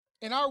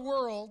In our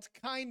world,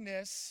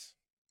 kindness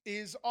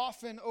is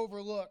often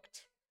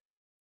overlooked.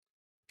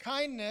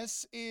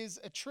 Kindness is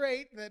a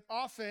trait that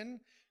often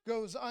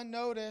goes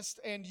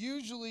unnoticed and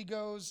usually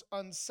goes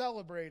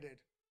uncelebrated.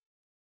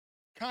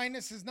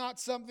 Kindness is not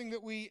something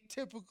that we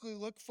typically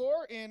look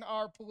for in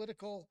our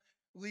political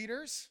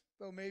leaders,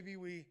 though maybe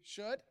we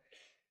should.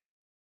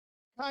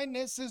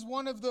 Kindness is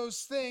one of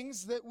those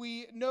things that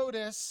we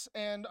notice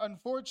and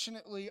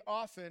unfortunately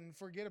often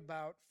forget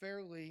about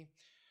fairly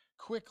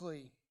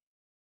quickly.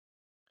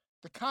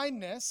 The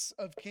kindness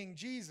of King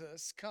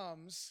Jesus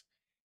comes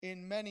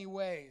in many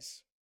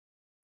ways.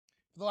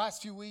 For the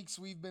last few weeks,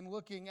 we've been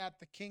looking at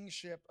the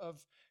kingship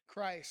of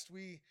Christ.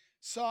 We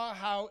saw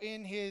how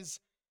in his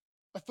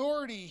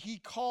authority he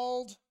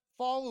called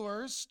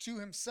followers to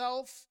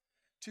himself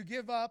to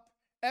give up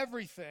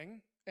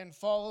everything and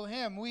follow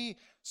him. We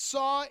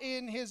saw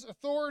in his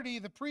authority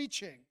the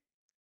preaching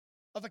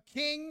of a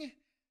king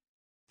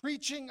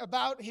preaching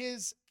about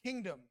his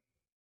kingdom.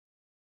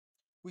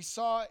 We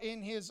saw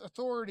in his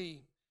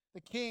authority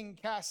the king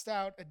cast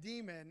out a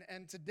demon,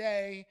 and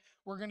today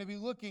we're going to be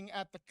looking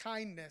at the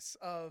kindness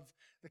of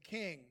the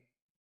king.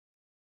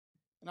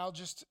 And I'll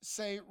just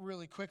say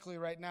really quickly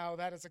right now,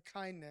 that is a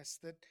kindness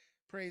that,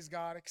 praise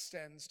God,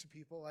 extends to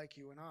people like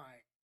you and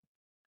I.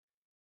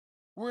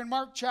 We're in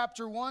Mark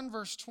chapter 1,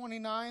 verse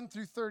 29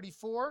 through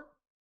 34.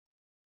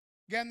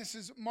 Again, this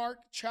is Mark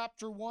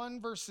chapter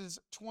 1, verses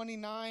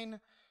 29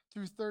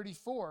 through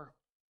 34.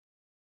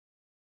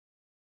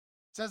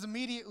 It says,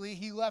 immediately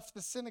he left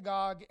the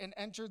synagogue and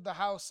entered the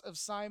house of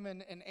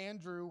Simon and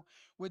Andrew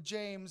with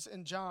James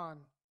and John.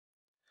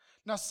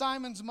 Now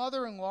Simon's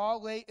mother-in-law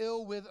lay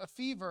ill with a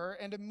fever,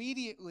 and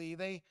immediately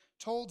they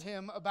told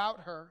him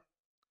about her.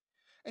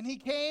 And he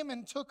came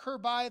and took her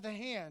by the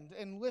hand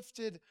and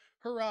lifted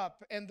her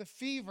up, and the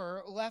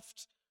fever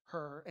left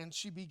her, and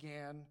she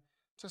began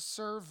to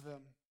serve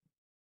them.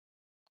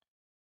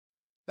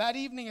 That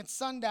evening at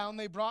sundown,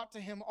 they brought to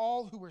him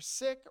all who were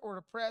sick or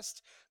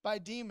oppressed by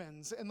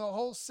demons, and the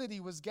whole city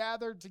was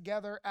gathered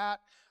together at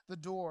the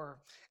door.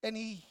 And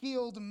he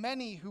healed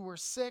many who were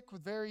sick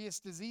with various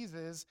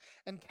diseases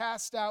and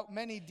cast out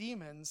many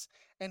demons,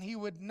 and he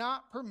would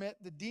not permit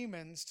the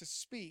demons to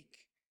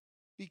speak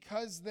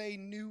because they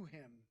knew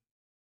him.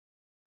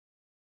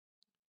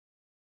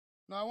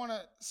 Now, I want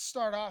to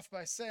start off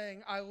by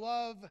saying I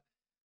love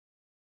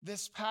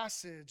this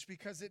passage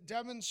because it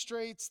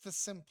demonstrates the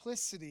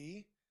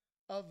simplicity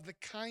of the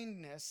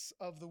kindness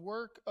of the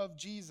work of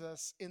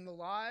Jesus in the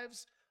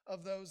lives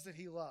of those that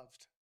he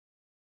loved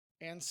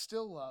and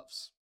still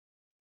loves.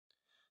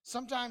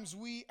 Sometimes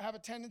we have a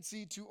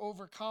tendency to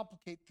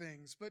overcomplicate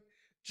things, but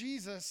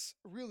Jesus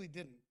really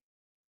didn't.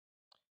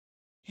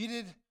 He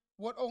did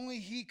what only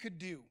he could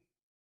do.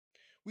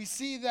 We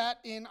see that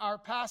in our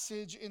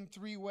passage in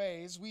three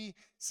ways. We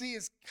see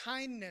his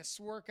kindness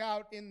work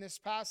out in this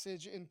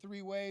passage in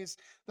three ways.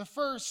 The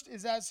first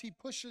is as he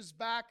pushes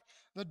back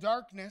the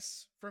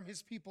darkness from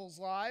his people's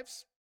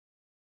lives.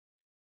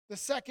 The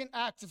second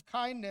act of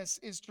kindness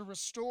is to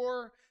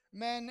restore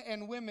men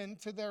and women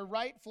to their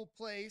rightful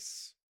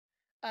place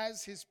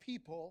as his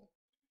people.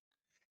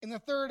 And the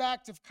third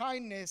act of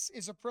kindness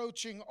is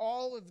approaching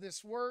all of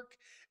this work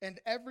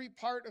and every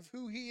part of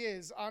who he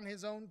is on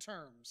his own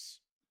terms,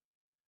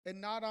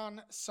 and not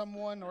on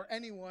someone or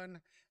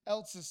anyone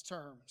else's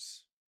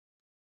terms.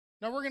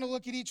 Now we're going to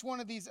look at each one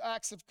of these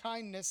acts of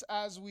kindness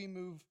as we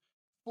move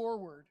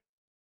forward.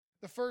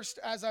 The first,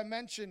 as I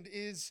mentioned,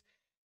 is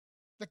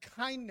the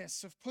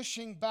kindness of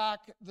pushing back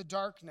the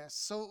darkness.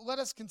 So let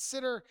us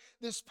consider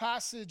this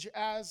passage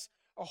as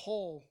a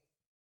whole.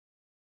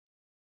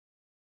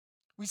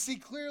 We see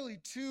clearly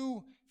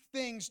two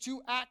things,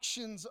 two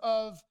actions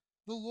of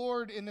the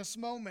Lord in this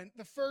moment.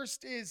 The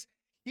first is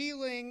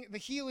the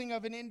healing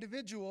of an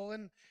individual.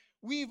 And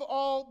we've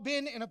all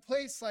been in a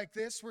place like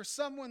this where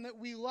someone that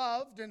we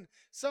loved and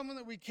someone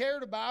that we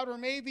cared about, or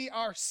maybe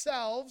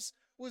ourselves,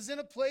 was in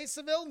a place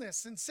of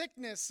illness and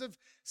sickness, of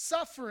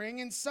suffering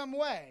in some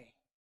way.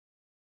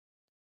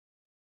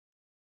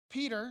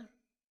 Peter,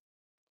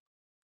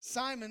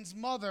 Simon's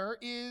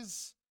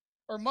mother-in-law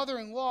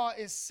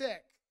is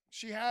sick.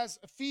 She has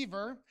a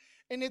fever,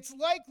 and it's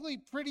likely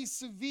pretty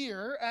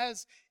severe,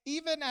 as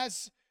even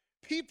as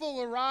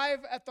people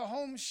arrive at the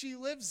home she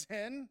lives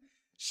in,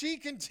 she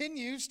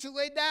continues to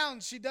lay down.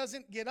 She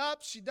doesn't get up.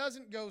 She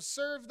doesn't go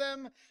serve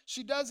them.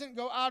 She doesn't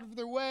go out of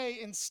their way.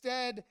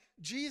 Instead,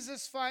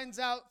 Jesus finds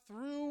out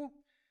through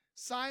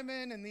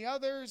Simon and the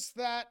others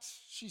that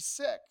she's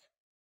sick.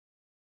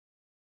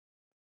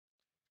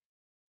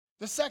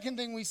 The second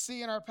thing we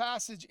see in our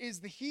passage is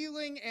the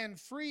healing and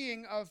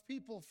freeing of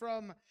people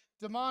from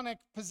demonic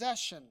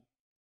possession.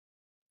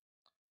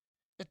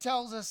 It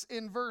tells us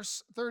in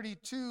verse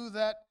 32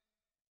 that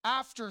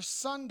after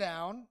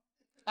sundown,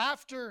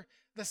 after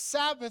the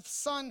Sabbath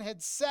sun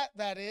had set,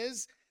 that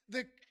is,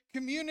 the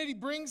community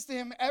brings to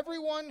him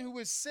everyone who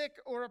was sick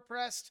or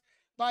oppressed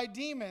by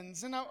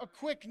demons. And now a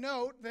quick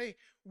note, they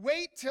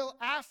wait till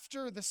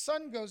after the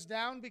sun goes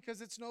down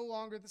because it's no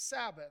longer the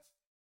Sabbath.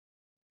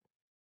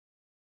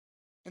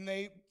 And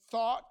they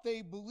thought,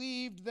 they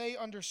believed, they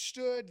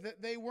understood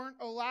that they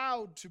weren't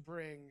allowed to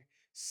bring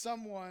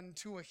someone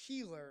to a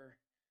healer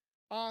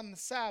on the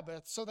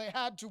Sabbath, so they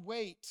had to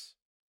wait.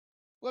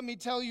 Let me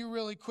tell you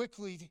really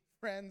quickly,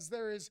 friends,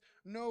 there is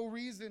no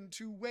reason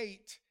to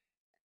wait.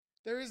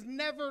 There is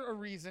never a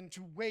reason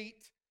to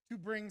wait to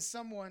bring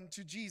someone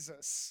to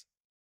Jesus.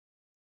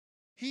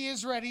 He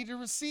is ready to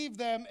receive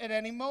them at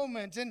any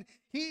moment, and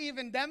he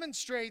even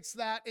demonstrates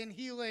that in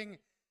healing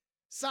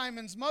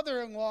Simon's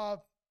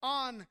mother-in-law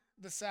on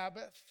the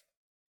Sabbath.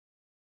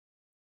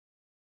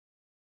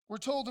 We're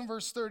told in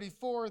verse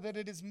 34 that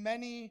it is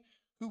many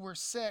who were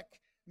sick,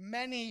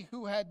 many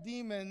who had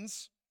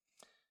demons.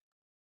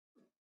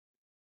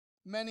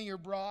 Many are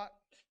brought,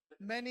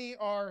 many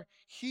are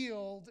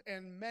healed,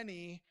 and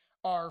many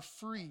are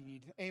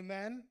freed.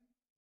 Amen?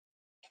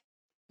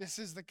 This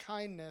is the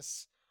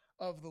kindness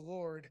of the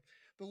Lord.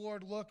 The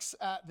Lord looks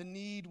at the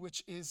need,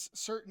 which is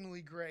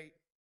certainly great.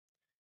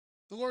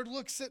 The Lord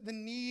looks at the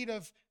need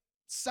of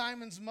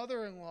Simon's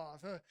mother-in-law,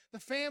 the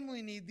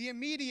family need, the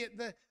immediate,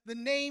 the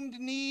named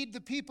need, the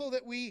people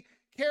that we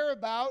care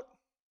about,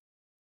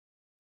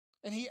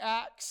 and he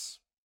acts.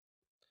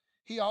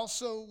 He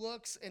also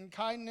looks in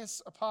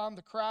kindness upon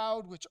the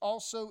crowd, which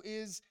also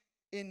is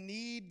in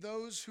need,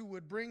 those who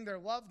would bring their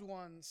loved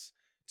ones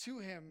to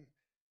him.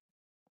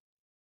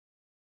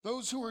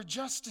 Those who are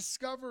just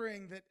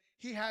discovering that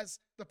he has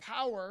the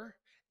power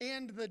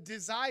and the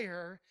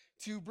desire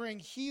to bring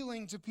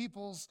healing to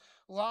people's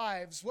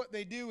lives. What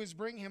they do is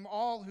bring him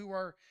all who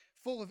are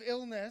full of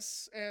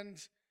illness, and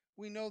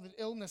we know that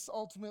illness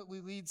ultimately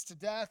leads to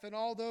death, and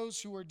all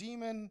those who are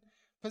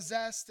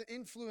demon-possessed,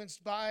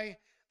 influenced by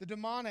the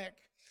demonic.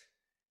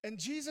 And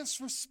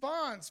Jesus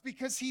responds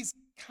because he's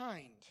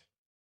kind.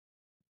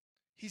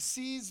 He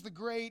sees the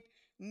great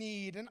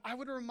need. And I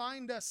would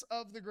remind us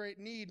of the great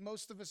need.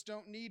 Most of us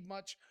don't need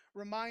much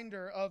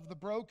reminder of the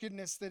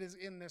brokenness that is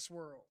in this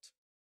world.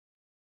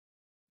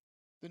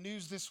 The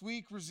news this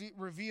week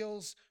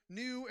reveals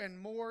new and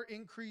more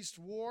increased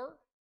war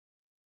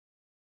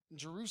in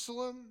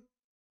Jerusalem,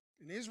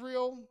 in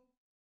Israel.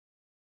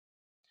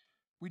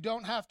 We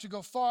don't have to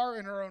go far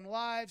in our own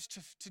lives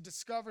to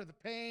discover the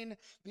pain,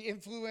 the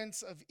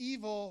influence of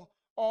evil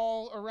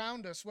all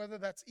around us, whether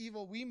that's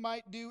evil we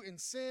might do in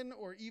sin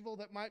or evil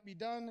that might be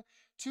done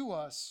to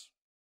us.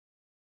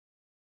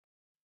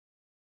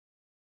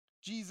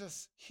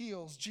 Jesus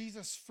heals.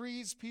 Jesus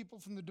frees people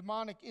from the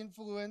demonic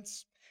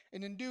influence,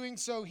 and in doing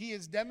so, he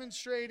is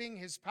demonstrating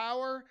his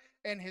power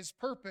and his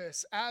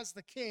purpose as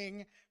the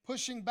king,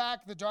 pushing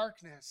back the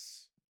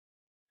darkness.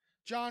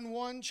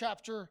 John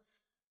chapter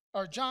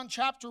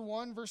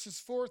 1, verses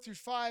 4 through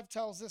 5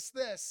 tells us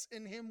this: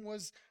 in him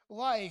was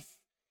life,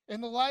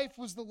 and the life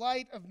was the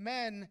light of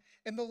men,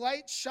 and the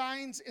light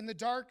shines in the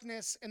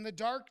darkness, and the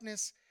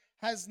darkness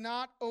has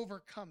not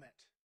overcome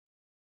it.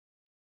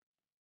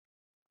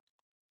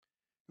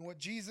 And what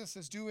Jesus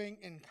is doing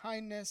in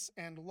kindness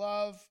and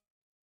love,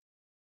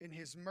 in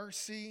his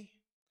mercy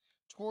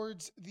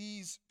towards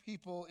these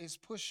people, is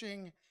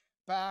pushing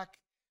back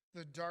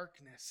the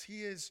darkness.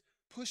 He is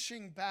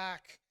pushing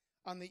back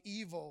on the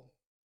evil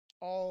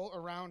all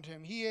around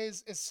him. He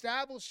is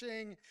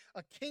establishing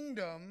a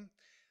kingdom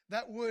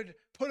that would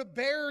put a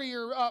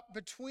barrier up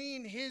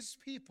between his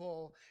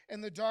people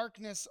and the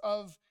darkness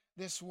of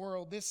this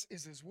world. This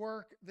is his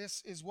work.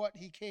 This is what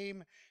he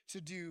came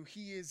to do.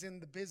 He is in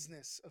the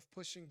business of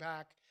pushing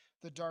back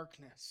the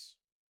darkness.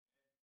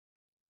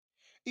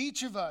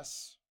 Each of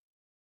us,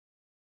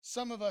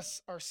 some of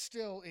us are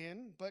still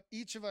in, but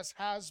each of us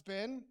has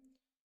been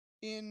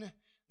in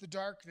the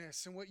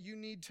darkness. And what you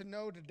need to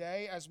know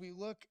today as we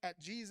look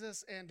at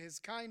Jesus and his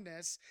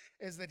kindness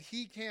is that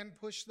he can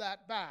push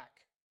that back.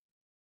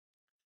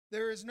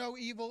 There is no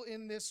evil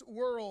in this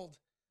world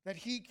that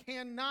he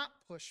cannot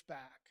push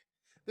back.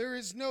 There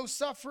is no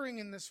suffering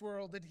in this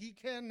world that he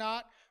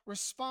cannot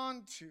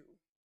respond to.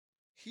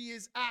 He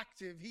is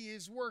active. He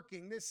is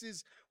working. This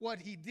is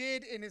what he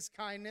did in his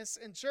kindness.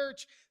 And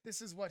church,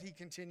 this is what he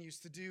continues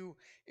to do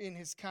in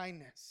his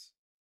kindness.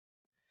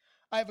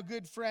 I have a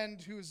good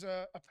friend who's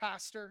a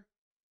pastor.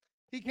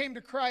 He came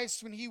to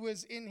Christ when he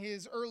was in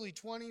his early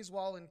 20s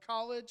while in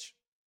college.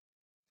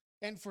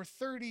 And for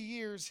 30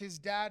 years, his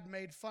dad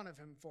made fun of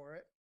him for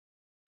it.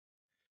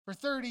 For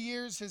 30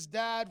 years, his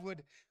dad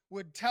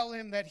would tell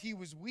him that he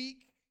was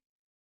weak,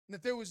 and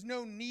that there was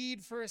no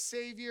need for a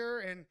savior,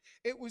 and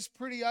it was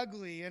pretty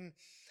ugly. And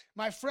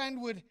my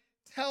friend would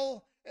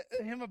tell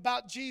him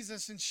about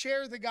Jesus and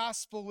share the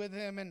gospel with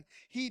him, and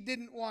he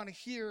didn't want to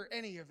hear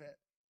any of it.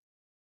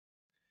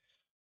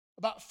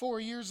 About 4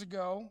 years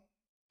ago,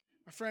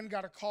 my friend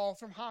got a call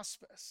from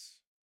hospice.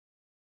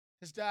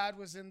 His dad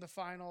was in the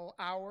final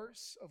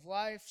hours of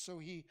life, so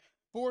he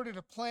boarded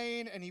a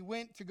plane and he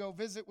went to go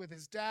visit with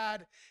his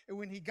dad. And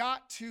when he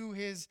got to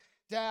his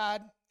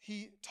dad,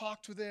 he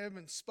talked with him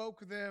and spoke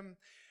with him,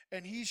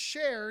 and he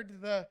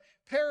shared the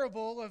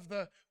parable of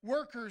the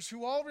workers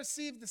who all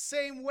received the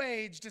same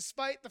wage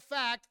despite the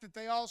fact that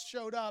they all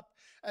showed up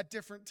at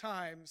different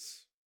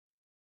times.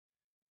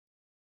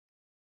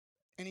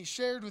 And he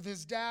shared with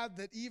his dad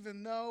that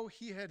even though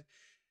he had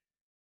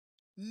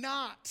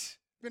not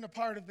been a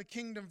part of the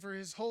kingdom for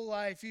his whole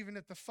life, even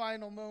at the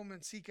final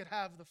moments, he could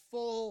have the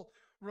full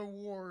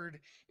reward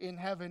in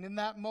heaven. In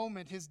that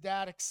moment, his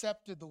dad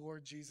accepted the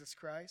Lord Jesus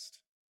Christ.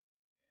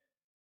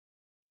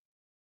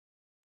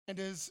 And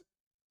as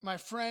my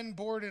friend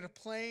boarded a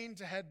plane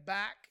to head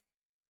back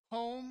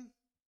home,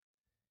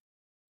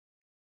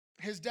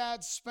 his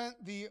dad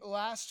spent the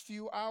last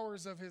few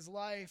hours of his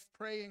life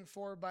praying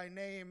for by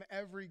name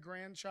every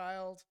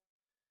grandchild,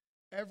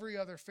 every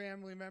other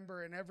family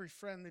member, and every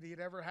friend that he had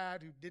ever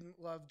had who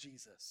didn't love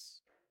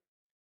Jesus,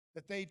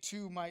 that they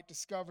too might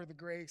discover the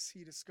grace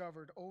he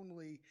discovered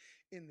only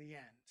in the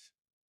end.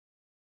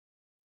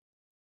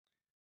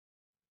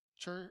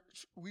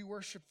 Church, we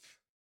worship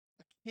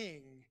a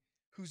king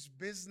whose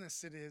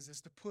business it is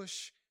to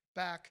push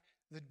back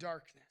the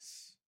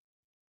darkness.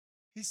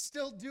 He's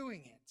still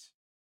doing it.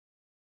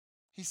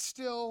 He's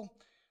still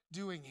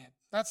doing it.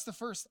 That's the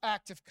first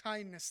act of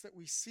kindness that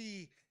we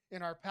see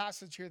in our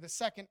passage here. The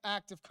second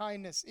act of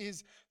kindness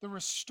is the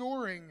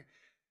restoring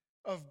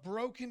of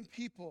broken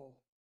people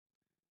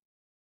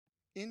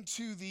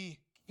into the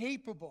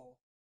capable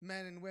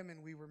men and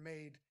women we were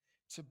made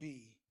to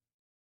be.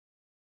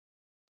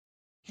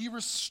 He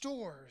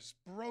restores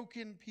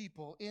broken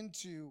people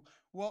into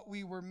what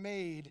we were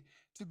made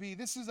to be.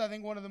 This is, I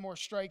think, one of the more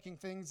striking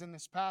things in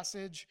this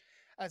passage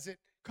as it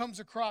comes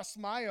across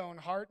my own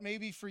heart,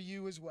 maybe for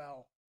you as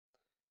well.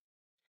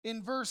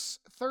 In verse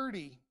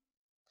 30,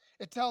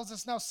 it tells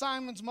us, now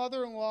Simon's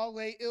mother-in-law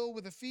lay ill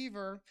with a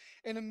fever,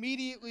 and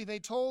immediately they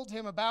told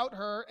him about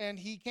her, and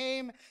he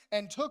came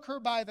and took her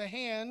by the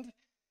hand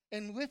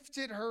and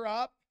lifted her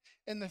up,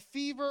 and the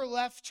fever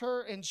left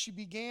her, and she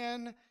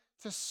began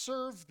to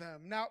serve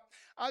them. Now,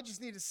 I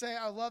just need to say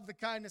I love the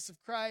kindness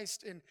of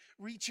Christ in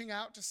reaching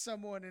out to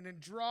someone and in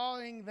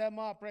drawing them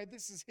up, right?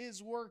 This is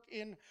his work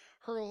in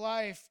her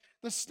life.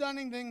 The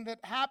stunning thing that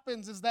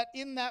happens is that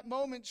in that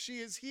moment she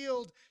is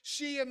healed,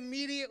 she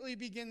immediately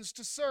begins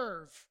to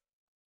serve.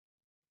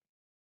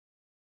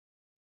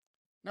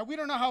 Now, we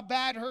don't know how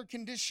bad her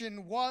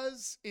condition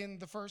was in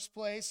the first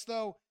place,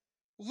 though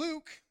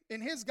Luke, in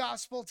his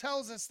gospel,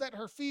 tells us that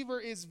her fever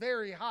is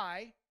very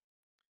high.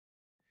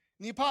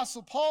 And the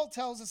Apostle Paul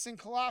tells us in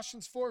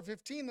Colossians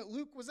 4:15 that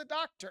Luke was a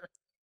doctor.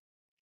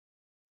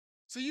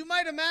 So you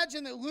might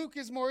imagine that Luke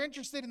is more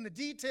interested in the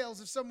details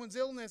of someone's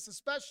illness,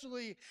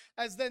 especially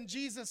as then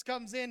Jesus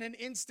comes in and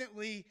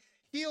instantly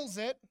heals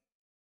it.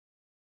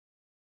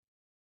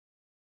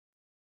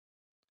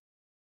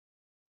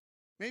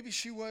 Maybe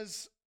she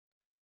was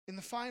in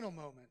the final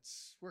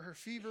moments where her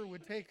fever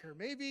would take her.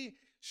 Maybe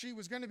she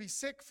was going to be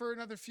sick for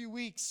another few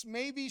weeks.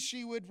 Maybe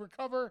she would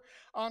recover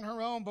on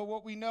her own. But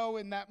what we know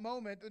in that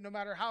moment, no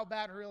matter how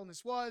bad her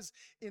illness was,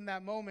 in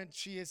that moment,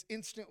 she is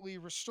instantly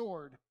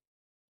restored.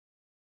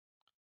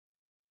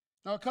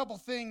 Now, a couple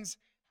things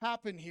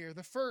happen here.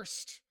 The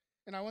first,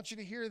 and I want you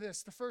to hear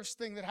this, the first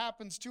thing that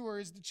happens to her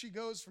is that she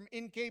goes from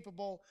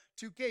incapable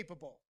to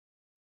capable.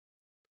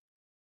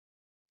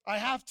 I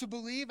have to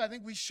believe, I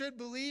think we should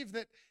believe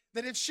that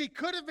if she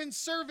could have been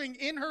serving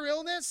in her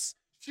illness,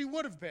 she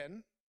would have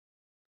been.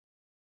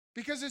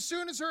 Because as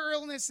soon as her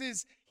illness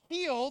is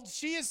healed,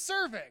 she is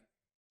serving.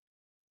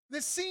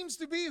 This seems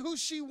to be who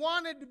she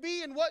wanted to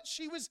be and what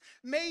she was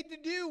made to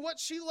do, what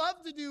she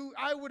loved to do,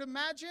 I would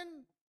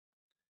imagine.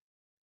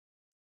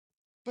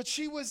 But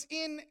she was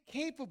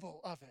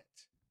incapable of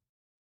it.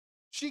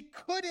 She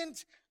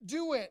couldn't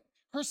do it.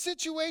 Her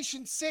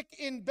situation, sick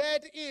in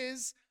bed,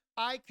 is,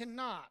 I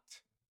cannot.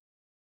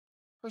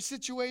 Her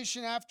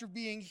situation after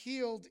being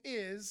healed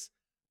is,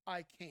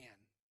 I can.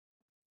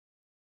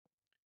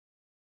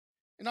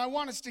 And I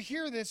want us to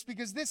hear this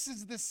because this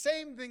is the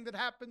same thing that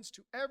happens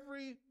to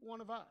every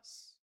one of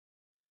us.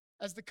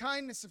 As the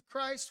kindness of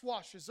Christ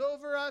washes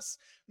over us,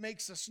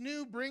 makes us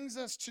new, brings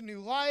us to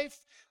new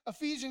life.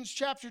 Ephesians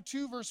chapter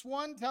 2, verse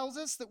 1 tells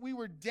us that we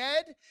were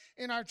dead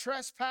in our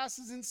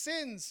trespasses and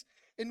sins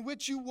in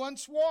which you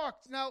once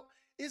walked. Now,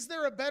 is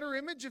there a better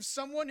image of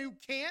someone who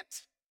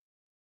can't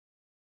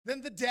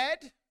than the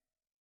dead?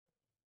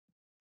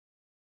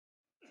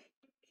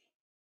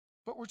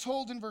 But we're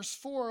told in verse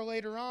 4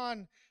 later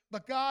on,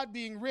 but God,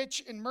 being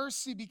rich in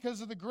mercy because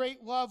of the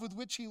great love with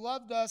which he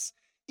loved us,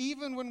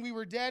 even when we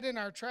were dead in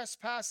our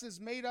trespasses,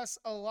 made us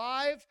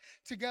alive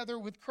together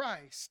with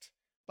Christ.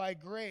 By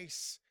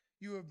grace,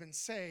 you have been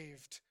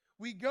saved.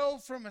 We go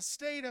from a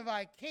state of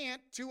I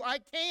can't to I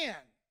can.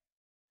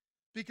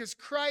 Because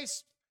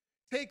Christ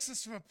takes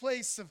us from a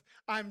place of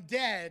I'm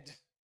dead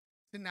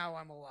to now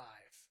I'm alive.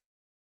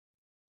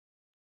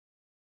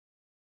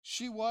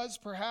 She was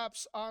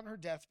perhaps on her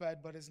deathbed,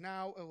 but is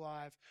now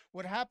alive.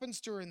 What happens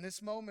to her in this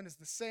moment is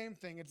the same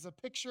thing. It's a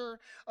picture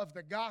of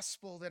the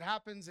gospel that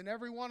happens in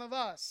every one of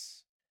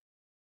us.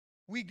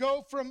 We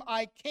go from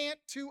I can't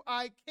to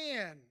I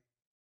can.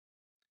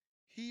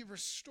 He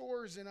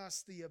restores in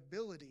us the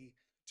ability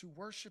to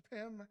worship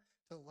him,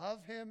 to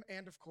love him,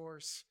 and of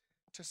course,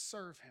 to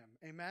serve him.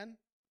 Amen?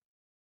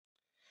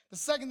 The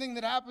second thing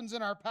that happens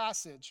in our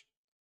passage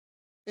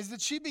is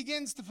that she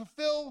begins to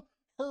fulfill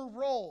her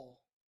role.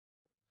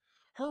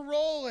 Her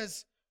role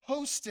as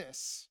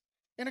hostess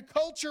in a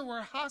culture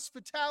where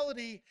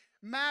hospitality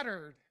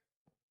mattered.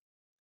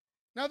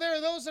 Now, there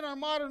are those in our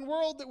modern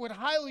world that would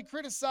highly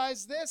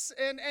criticize this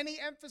and any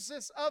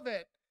emphasis of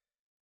it.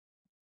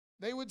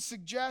 They would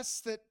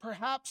suggest that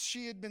perhaps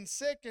she had been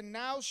sick and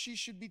now she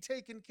should be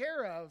taken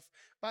care of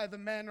by the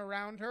men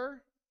around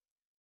her,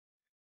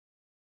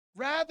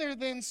 rather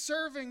than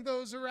serving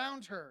those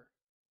around her.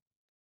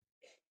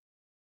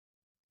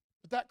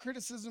 But that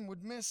criticism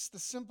would miss the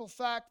simple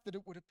fact that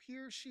it would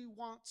appear she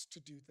wants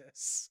to do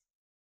this.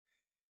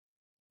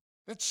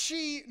 That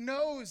she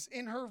knows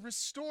in her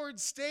restored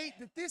state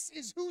that this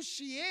is who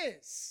she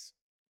is.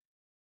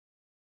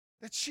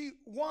 That she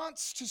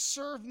wants to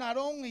serve not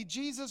only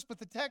Jesus, but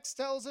the text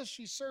tells us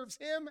she serves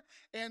him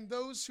and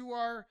those who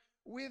are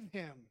with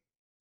him.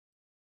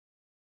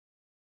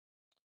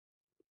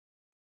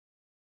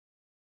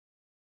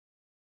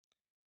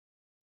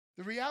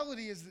 The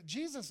reality is that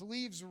Jesus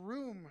leaves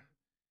room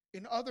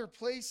in other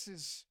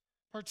places,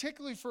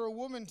 particularly for a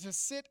woman to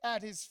sit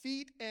at his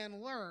feet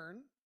and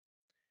learn.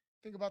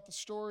 Think about the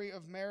story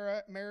of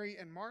Mary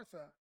and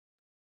Martha.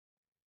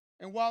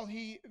 And while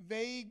he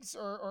vagues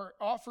or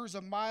offers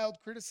a mild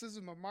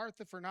criticism of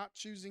Martha for not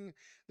choosing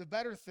the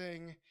better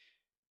thing,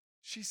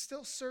 she's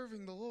still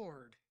serving the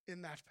Lord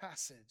in that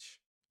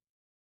passage.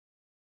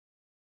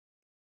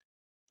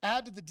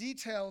 Add to the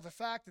detail the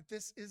fact that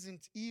this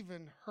isn't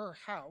even her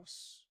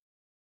house.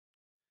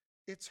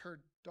 It's her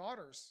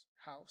daughter's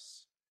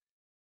house.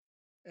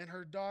 And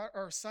her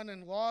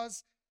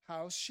son-in-law's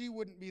house, she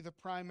wouldn't be the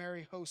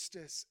primary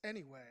hostess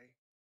anyway.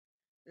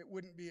 It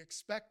wouldn't be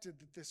expected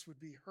that this would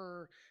be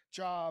her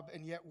job.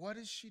 And yet, what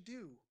does she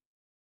do?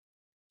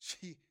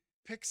 She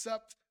picks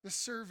up the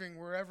serving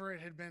wherever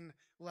it had been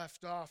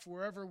left off,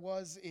 wherever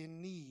was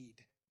in need.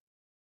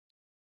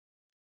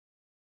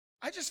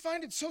 I just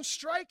find it so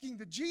striking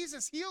that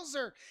Jesus heals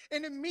her,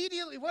 and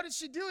immediately, what is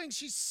she doing?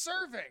 She's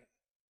serving.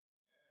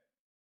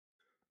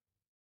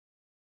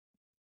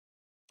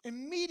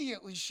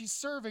 Immediately, she's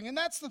serving. And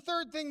that's the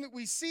third thing that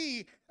we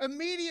see.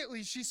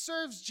 Immediately, she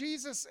serves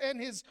Jesus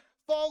and his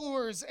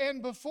followers.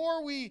 And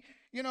before we,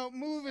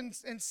 move and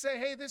say,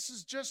 hey, this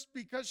is just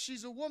because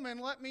she's a woman,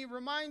 let me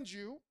remind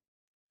you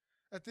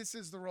that this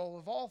is the role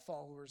of all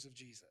followers of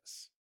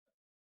Jesus.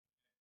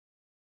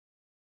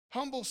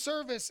 Humble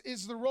service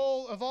is the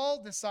role of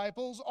all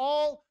disciples,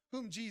 all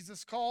whom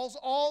Jesus calls,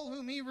 all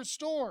whom he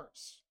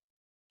restores.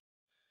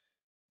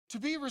 To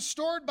be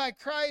restored by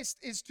Christ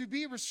is to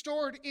be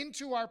restored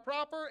into our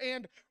proper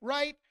and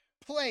right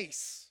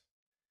place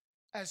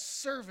as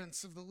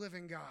servants of the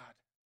living God.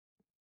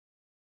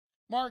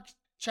 Mark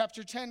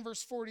chapter 10,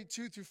 verse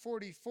 42 through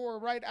 44,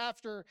 right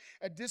after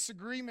a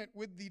disagreement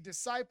with the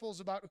disciples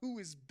about who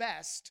is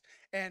best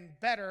and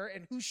better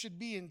and who should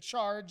be in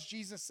charge,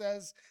 Jesus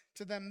says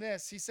to them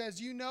this. He says,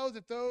 you know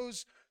that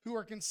those who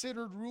are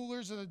considered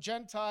rulers of the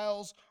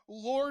Gentiles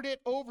lord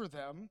it over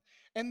them,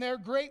 and their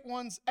great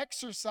ones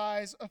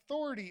exercise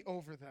authority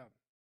over them.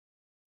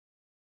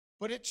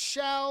 But it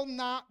shall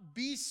not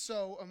be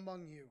so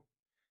among you.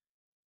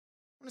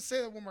 I'm going to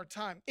say that one more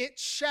time. It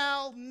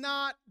shall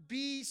not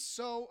be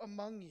so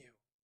among you.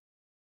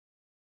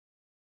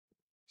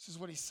 This is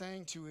what he's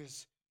saying to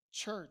his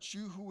church.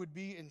 You who would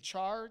be in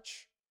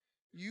charge,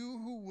 you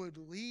who would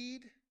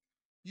lead,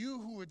 you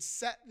who would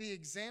set the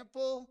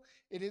example.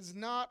 It is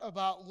not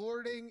about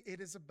lording,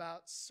 it is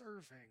about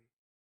serving.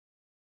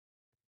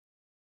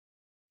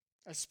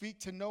 I speak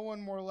to no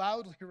one more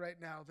loudly right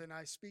now than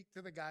I speak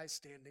to the guy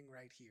standing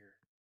right here.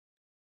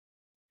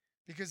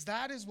 Because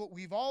that is what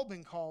we've all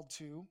been called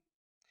to.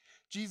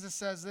 Jesus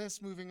says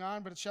this, moving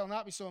on, but it shall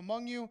not be so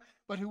among you,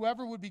 but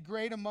whoever would be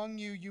great among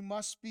you, you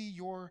must be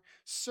your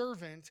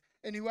servant,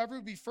 and whoever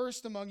would be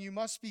first among you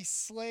must be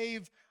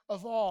slave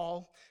of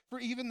all. For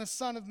even the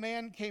Son of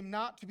Man came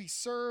not to be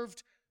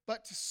served,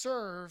 but to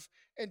serve,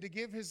 and to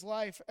give his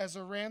life as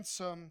a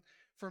ransom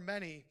for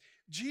many.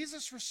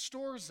 Jesus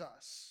restores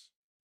us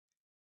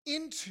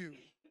into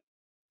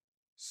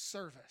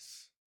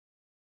service.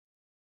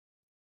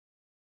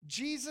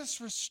 Jesus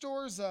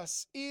restores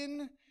us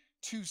into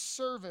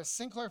service.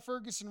 Sinclair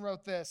Ferguson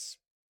wrote this.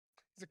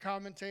 He's a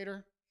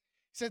commentator.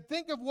 He said,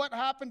 think of what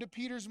happened to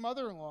Peter's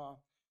mother-in-law.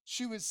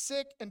 She was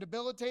sick and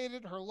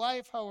debilitated. Her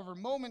life, however,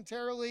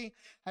 momentarily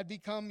had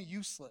become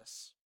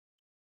useless.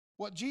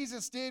 What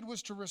Jesus did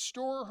was to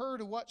restore her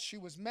to what she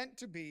was meant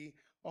to be,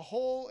 a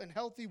whole and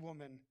healthy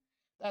woman.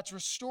 That's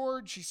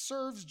restored. She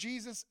serves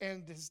Jesus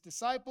and his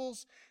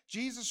disciples.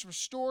 Jesus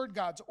restored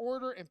God's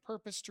order and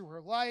purpose to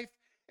her life.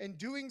 In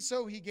doing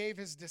so, he gave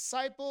his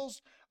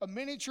disciples a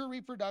miniature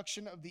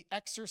reproduction of the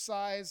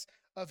exercise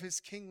of his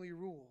kingly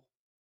rule.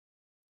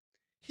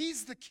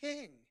 He's the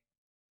king,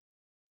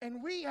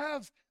 and we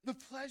have the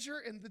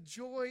pleasure and the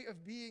joy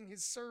of being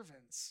his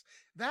servants.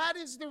 That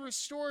is the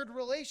restored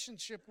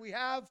relationship we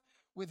have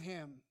with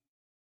him.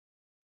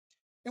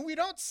 And we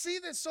don't see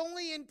this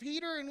only in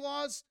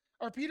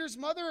Peter's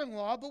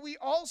mother-in-law, but we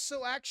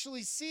also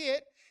actually see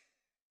it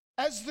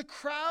as the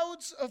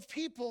crowds of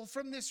people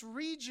from this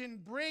region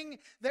bring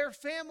their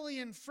family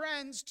and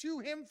friends to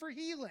him for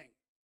healing.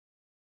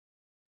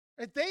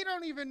 That they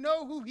don't even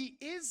know who he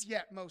is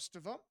yet, most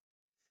of them.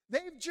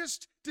 They've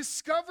just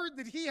discovered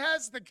that he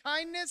has the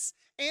kindness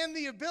and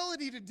the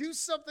ability to do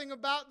something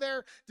about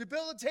their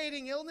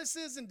debilitating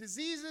illnesses and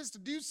diseases, to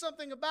do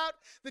something about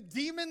the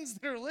demons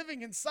that are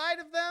living inside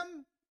of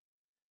them.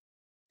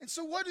 And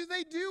so what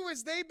do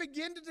as they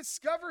begin to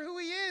discover who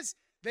he is?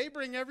 They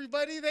bring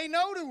everybody they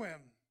know to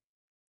him.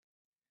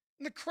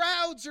 And the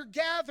crowds are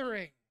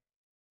gathering.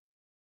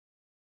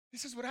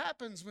 This is what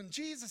happens when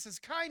Jesus'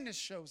 kindness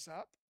shows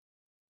up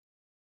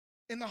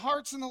in the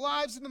hearts and the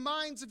lives and the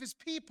minds of his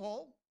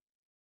people,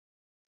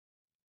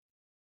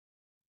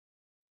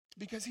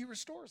 because he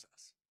restores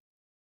us.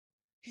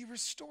 He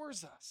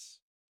restores us.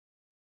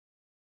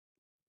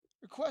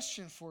 A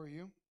question for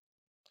you.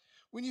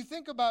 When you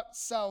think about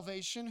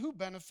salvation, who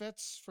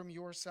benefits from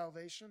your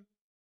salvation?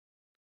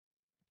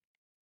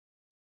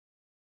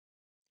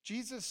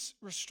 Jesus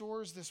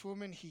restores this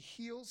woman. He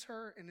heals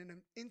her, and in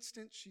an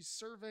instant, she's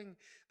serving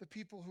the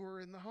people who are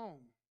in the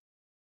home.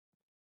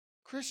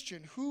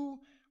 Christian,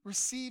 who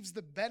receives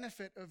the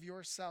benefit of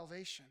your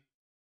salvation?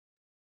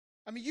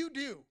 I mean, you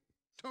do.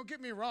 Don't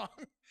get me wrong.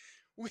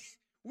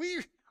 We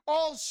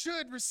all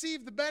should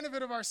receive the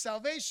benefit of our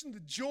salvation, the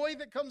joy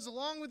that comes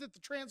along with it, the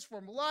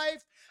transformed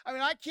life. I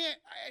mean,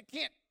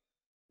 we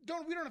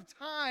don't have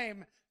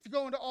time to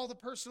go into all the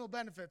personal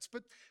benefits,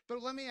 but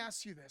let me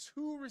ask you this.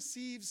 Who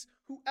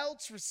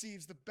else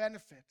receives the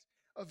benefit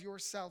of your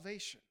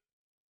salvation?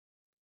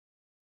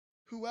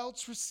 Who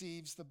else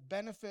receives the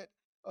benefit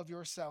of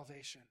your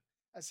salvation?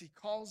 As he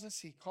calls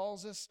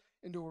us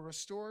into a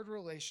restored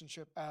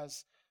relationship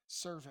as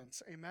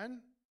servants.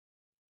 Amen?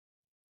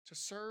 To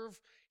serve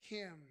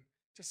him,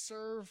 to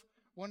serve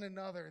one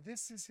another.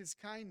 This is his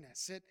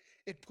kindness.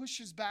 It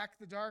pushes back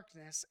the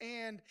darkness,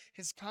 and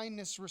his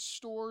kindness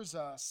restores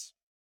us.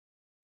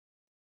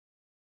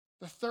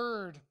 The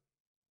third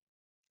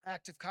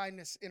act of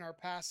kindness in our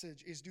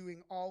passage is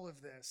doing all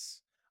of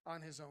this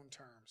on his own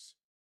terms.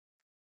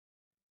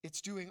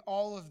 It's doing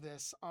all of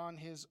this on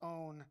his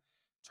own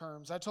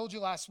terms. I told you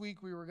last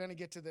week we were going to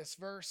get to this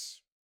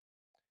verse.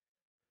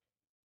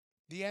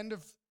 The end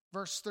of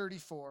verse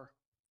 34.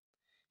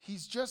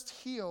 He's just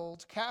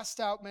healed, cast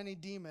out many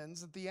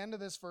demons. At the end of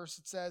this verse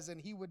it says, and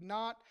he would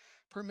not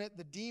permit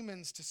the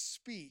demons to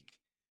speak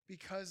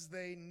because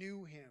they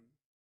knew him.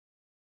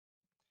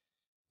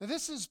 Now,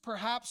 this is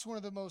perhaps one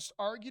of the most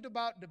argued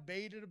about,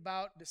 debated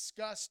about,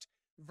 discussed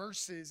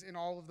verses in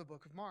all of the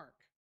book of Mark.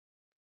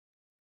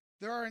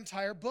 There are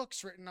entire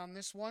books written on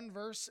this one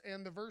verse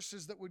and the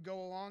verses that would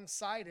go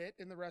alongside it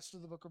in the rest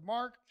of the book of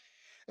Mark.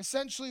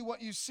 Essentially,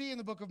 what you see in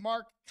the book of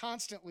Mark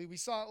constantly, we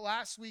saw it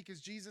last week as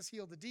Jesus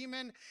healed the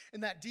demon,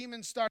 and that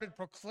demon started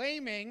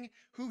proclaiming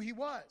who he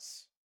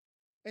was.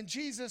 And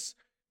Jesus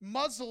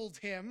muzzled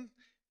him,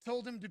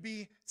 told him to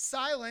be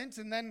silent,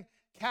 and then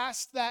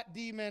cast that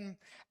demon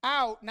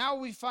out. Now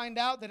we find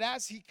out that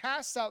as he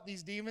casts out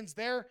these demons,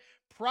 they're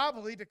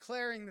probably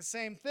declaring the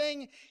same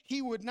thing.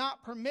 He would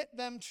not permit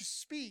them to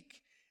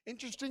speak.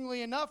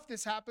 Interestingly enough,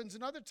 this happens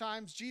in other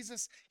times.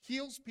 Jesus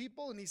heals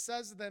people and he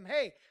says to them,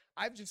 hey,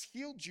 I've just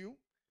healed you.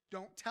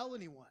 Don't tell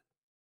anyone.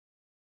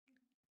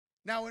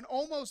 Now, in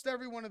almost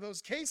every one of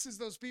those cases,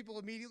 those people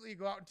immediately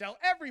go out and tell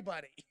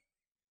everybody.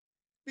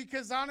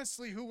 Because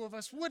honestly, who of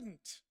us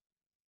wouldn't?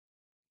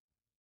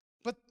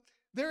 But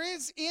there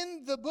is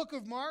in the book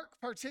of Mark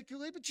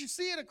particularly, but you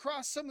see it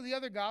across some of the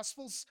other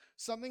gospels,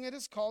 something that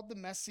is called the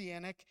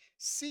messianic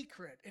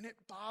secret, and it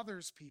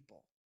bothers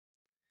people.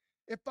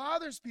 It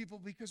bothers people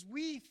because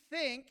we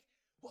think,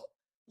 well,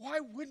 why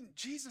wouldn't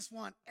Jesus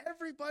want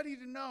everybody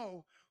to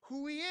know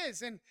who he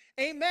is? And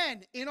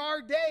amen, in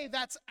our day,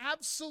 that's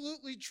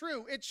absolutely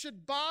true. It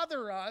should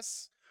bother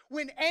us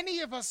when any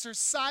of us are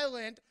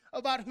silent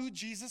about who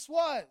Jesus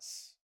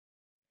was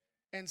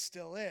and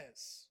still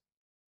is.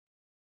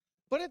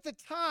 But at the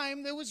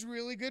time, there was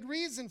really good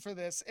reason for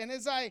this. And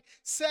as I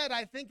said,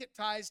 I think it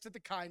ties to the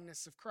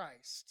kindness of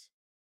Christ.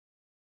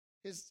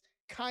 His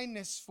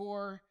kindness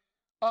for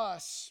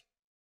us.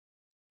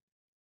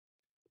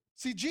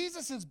 See,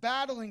 Jesus is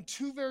battling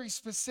two very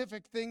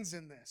specific things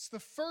in this.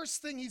 The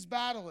first thing he's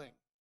battling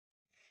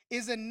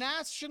is a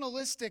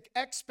nationalistic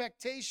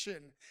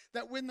expectation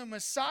that when the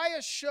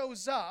Messiah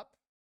shows up,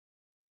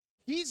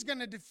 he's going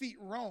to defeat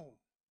Rome.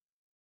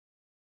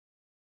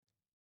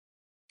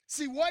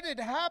 See, what had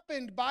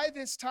happened by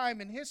this time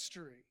in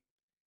history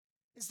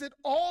is that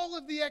all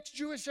of the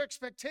ex-Jewish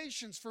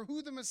expectations for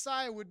who the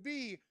Messiah would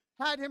be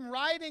had him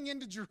riding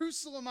into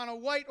Jerusalem on a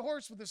white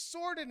horse with a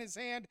sword in his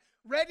hand,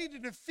 ready to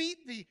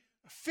defeat the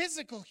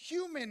physical,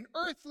 human,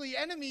 earthly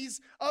enemies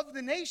of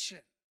the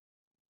nation.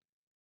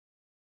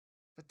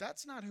 But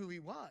that's not who he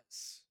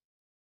was.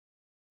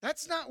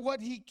 That's not what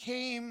he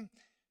came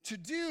to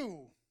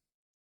do.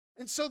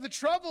 And so the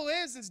trouble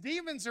is, as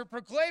demons are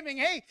proclaiming,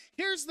 hey,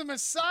 here's the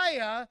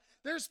Messiah,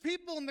 there's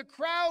people in the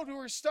crowd who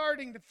are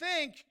starting to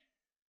think,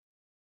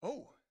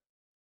 oh,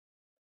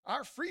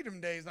 our freedom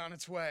day is on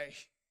its way.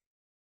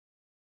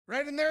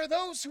 Right? And there are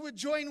those who would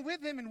join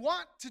with him and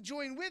want to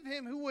join with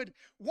him, who would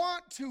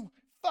want to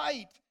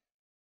fight.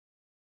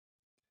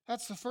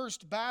 That's the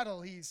first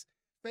battle he's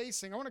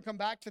facing. I want to come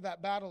back to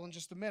that battle in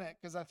just a minute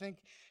because I think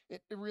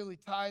it really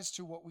ties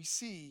to what we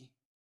see.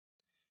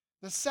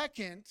 The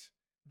second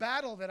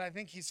battle that I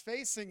think he's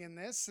facing in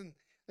this, and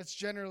that's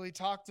generally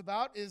talked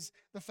about, is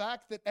the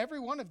fact that every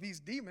one of these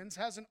demons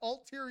has an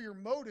ulterior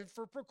motive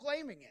for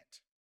proclaiming it.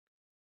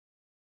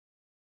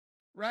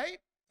 Right?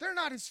 They're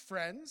not his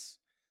friends.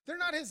 They're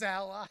not his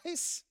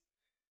allies.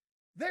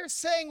 They're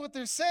saying what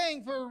they're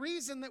saying for a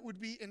reason that would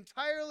be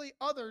entirely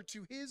other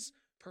to his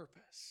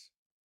purpose.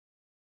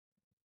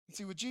 And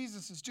see, what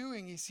Jesus is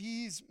doing is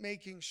he's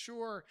making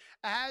sure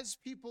as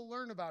people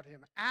learn about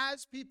him,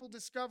 as people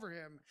discover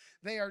him,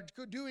 they are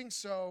doing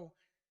so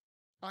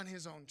on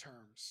his own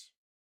terms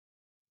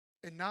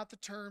and not the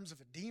terms of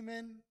a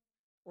demon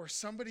or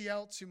somebody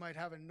else who might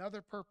have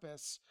another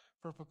purpose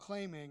for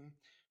proclaiming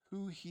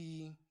who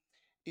he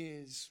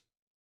is.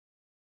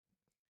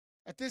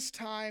 At this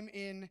time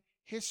in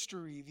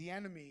history, the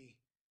enemy,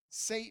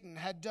 Satan,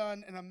 had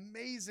done an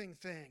amazing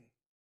thing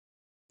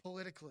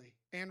politically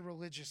and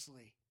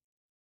religiously.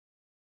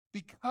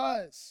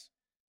 Because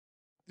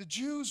the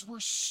Jews were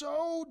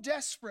so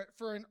desperate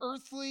for an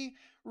earthly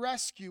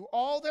rescue,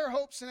 all their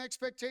hopes and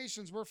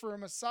expectations were for a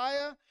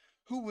Messiah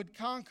who would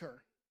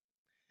conquer.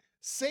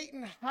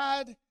 Satan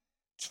had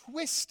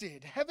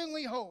twisted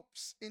heavenly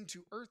hopes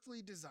into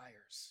earthly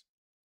desires.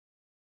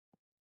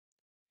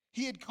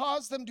 He had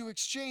caused them to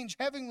exchange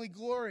heavenly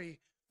glory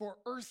for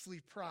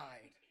earthly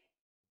pride.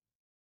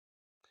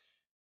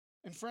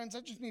 And friends,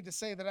 I just need to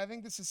say that I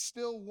think this is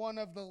still one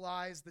of the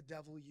lies the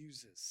devil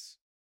uses.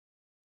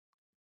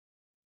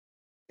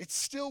 It's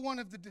still one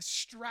of the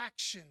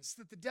distractions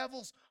that the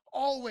devil's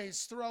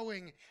always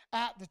throwing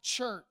at the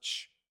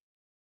church.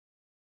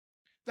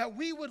 That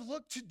we would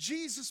look to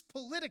Jesus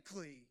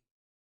politically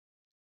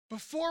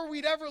before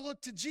we'd ever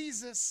look to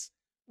Jesus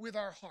with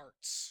our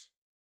hearts.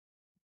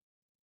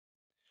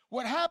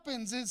 What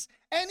happens is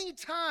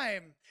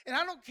anytime, and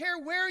I don't care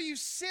where you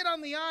sit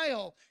on the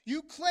aisle,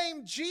 you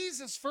claim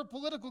Jesus for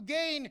political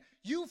gain,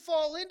 you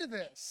fall into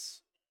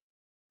this.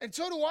 And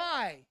so do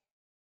I.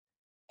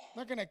 I'm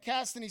not going to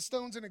cast any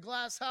stones in a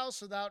glass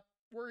house without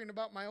worrying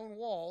about my own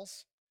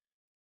walls.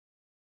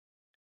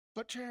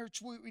 But church,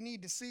 what we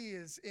need to see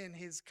is in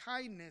his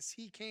kindness,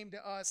 he came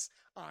to us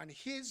on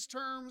his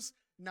terms,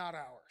 not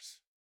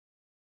ours.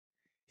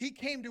 He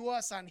came to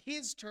us on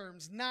his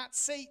terms, not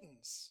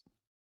Satan's.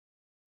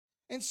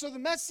 And so the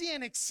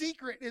messianic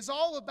secret is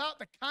all about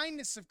the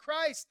kindness of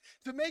Christ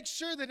to make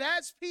sure that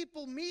as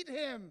people meet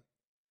him,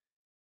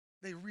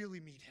 they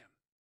really meet him.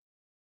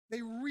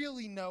 They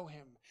really know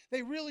him.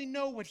 They really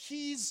know what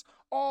he's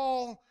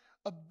all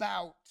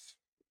about.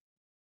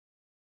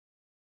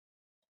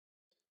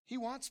 He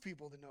wants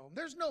people to know him.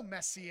 There's no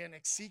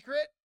messianic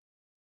secret.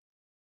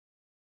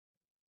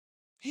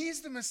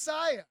 He's the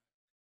Messiah.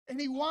 And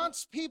he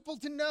wants people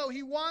to know.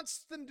 He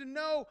wants them to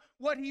know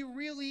what he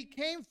really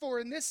came for.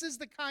 And this is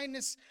the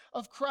kindness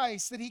of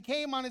Christ, that he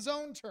came on his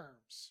own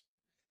terms.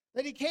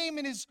 That he came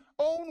in his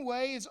own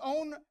way, his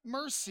own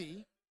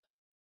mercy.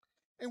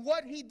 And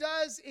what he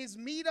does is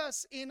meet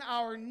us in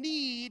our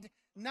need,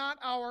 not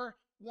our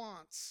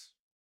wants.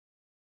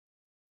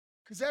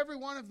 Because every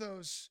one of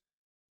those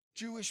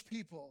Jewish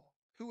people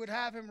who would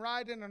have him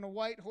ride in on a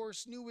white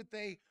horse knew what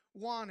they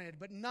wanted,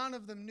 but none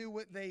of them knew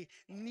what they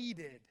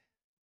needed.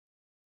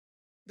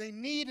 They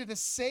needed a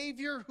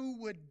Savior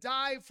who would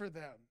die for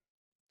them,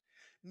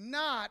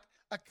 not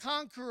a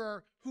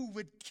conqueror who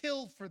would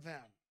kill for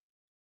them.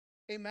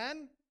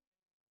 Amen?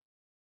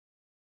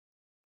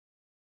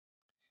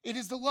 It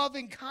is the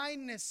loving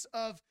kindness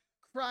of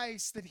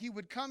Christ that he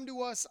would come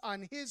to us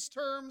on his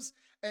terms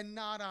and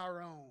not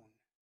our own.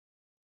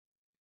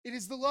 It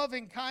is the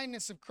loving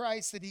kindness of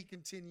Christ that he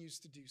continues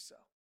to do so.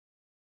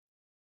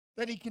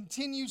 That he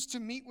continues to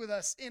meet with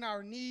us in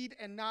our need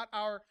and not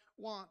our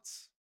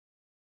wants.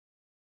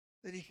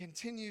 That he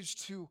continues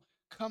to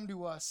come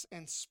to us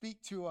and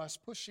speak to us,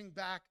 pushing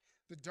back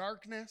the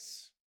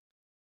darkness,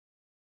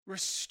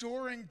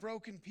 restoring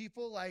broken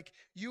people like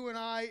you and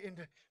I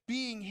into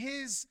being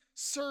his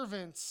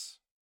servants.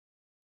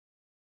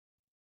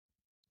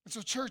 And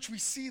so, church, we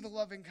see the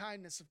loving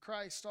kindness of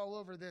Christ all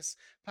over this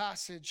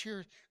passage.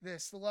 Hear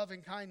this, the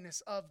loving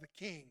kindness of the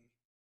King.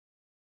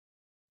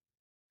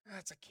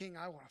 That's a king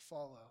I want to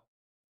follow.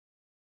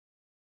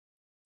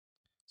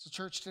 So,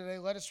 church, today,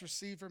 let us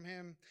receive from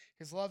him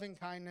his loving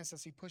kindness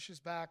as he pushes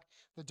back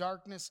the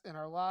darkness in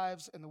our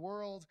lives and the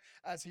world,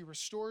 as he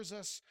restores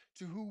us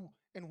to who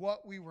and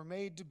what we were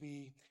made to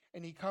be,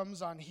 and he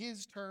comes on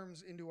his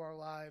terms into our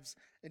lives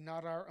and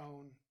not our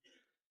own.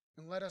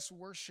 And let us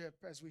worship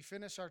as we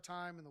finish our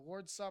time in the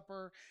Lord's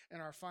Supper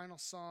and our final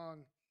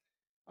song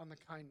on the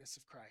kindness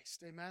of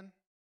Christ. Amen.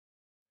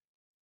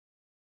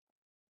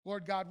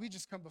 Lord God, we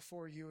just come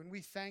before you and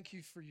we thank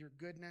you for your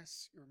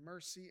goodness, your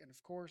mercy, and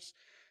of course,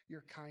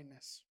 your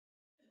kindness.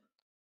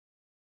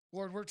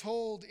 Lord, we're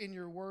told in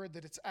your word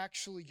that it's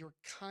actually your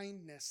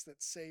kindness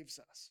that saves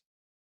us.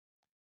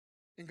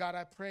 And God,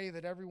 I pray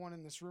that everyone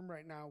in this room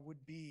right now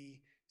would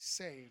be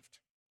saved.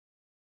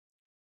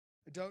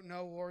 I don't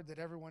know, Lord, that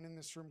everyone in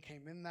this room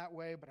came in that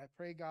way, but I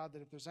pray, God,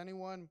 that if there's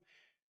anyone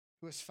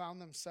who has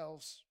found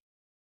themselves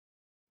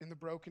in the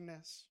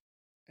brokenness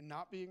and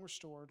not being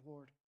restored,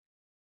 Lord,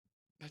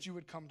 that you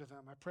would come to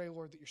them. I pray,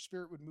 Lord, that your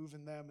Spirit would move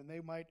in them and they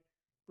might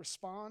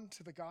respond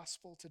to the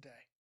gospel today,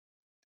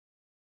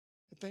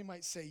 that they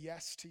might say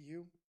yes to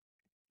you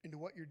and to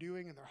what you're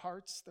doing in their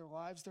hearts, their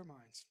lives, their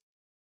minds.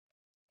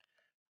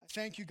 I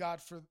thank you,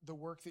 God, for the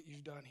work that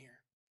you've done here.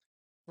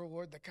 For,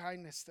 Lord, the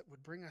kindness that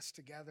would bring us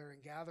together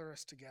and gather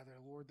us together,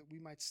 Lord, that we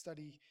might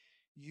study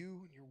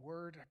you and your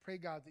word. I pray,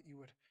 God, that you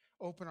would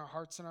open our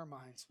hearts and our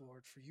minds,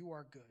 Lord, for you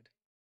are good.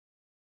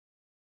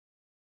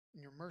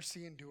 And your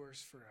mercy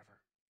endures forever.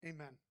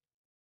 Amen.